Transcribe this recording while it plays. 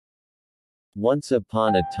Once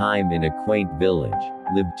upon a time in a quaint village,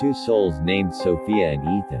 lived two souls named Sophia and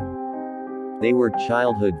Ethan. They were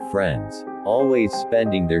childhood friends, always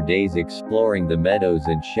spending their days exploring the meadows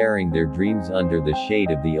and sharing their dreams under the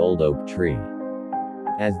shade of the old oak tree.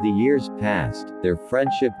 As the years passed, their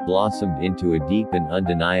friendship blossomed into a deep and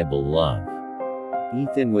undeniable love.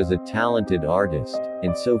 Ethan was a talented artist,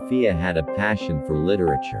 and Sophia had a passion for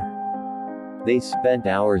literature. They spent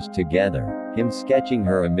hours together, him sketching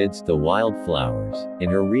her amidst the wildflowers,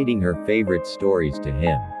 and her reading her favorite stories to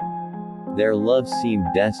him. Their love seemed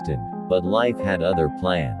destined, but life had other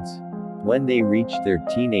plans. When they reached their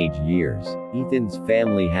teenage years, Ethan's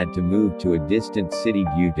family had to move to a distant city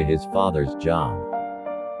due to his father's job.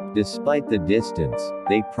 Despite the distance,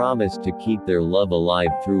 they promised to keep their love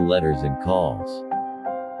alive through letters and calls.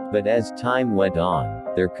 But as time went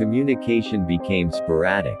on, their communication became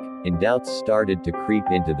sporadic, and doubts started to creep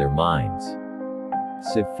into their minds.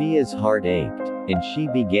 Sophia's heart ached, and she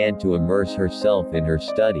began to immerse herself in her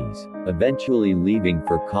studies, eventually leaving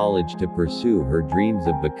for college to pursue her dreams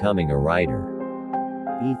of becoming a writer.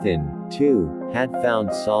 Ethan, too, had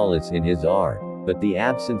found solace in his art, but the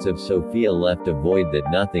absence of Sophia left a void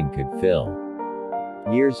that nothing could fill.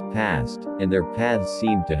 Years passed, and their paths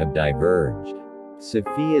seemed to have diverged.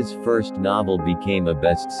 Sophia's first novel became a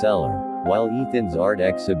bestseller, while Ethan's art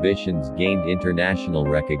exhibitions gained international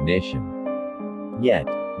recognition. Yet,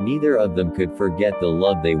 neither of them could forget the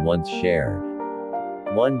love they once shared.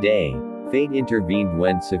 One day, fate intervened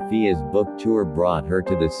when Sophia's book tour brought her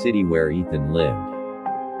to the city where Ethan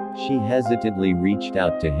lived. She hesitantly reached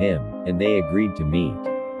out to him, and they agreed to meet.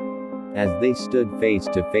 As they stood face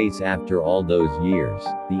to face after all those years,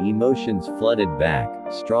 the emotions flooded back,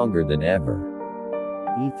 stronger than ever.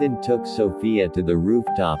 Ethan took Sophia to the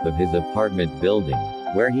rooftop of his apartment building,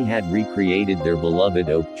 where he had recreated their beloved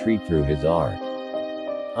oak tree through his art.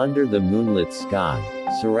 Under the moonlit sky,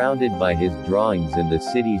 surrounded by his drawings and the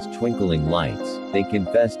city's twinkling lights, they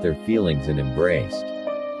confessed their feelings and embraced.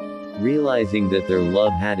 Realizing that their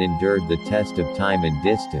love had endured the test of time and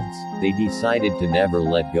distance, they decided to never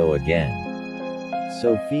let go again.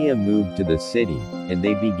 Sophia moved to the city, and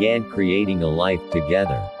they began creating a life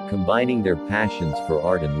together, combining their passions for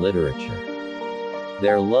art and literature.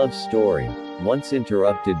 Their love story, once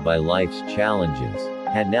interrupted by life's challenges,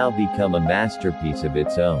 had now become a masterpiece of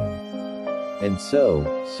its own. And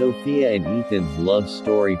so, Sophia and Ethan's love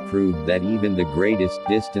story proved that even the greatest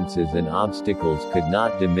distances and obstacles could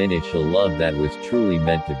not diminish a love that was truly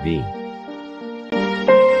meant to be.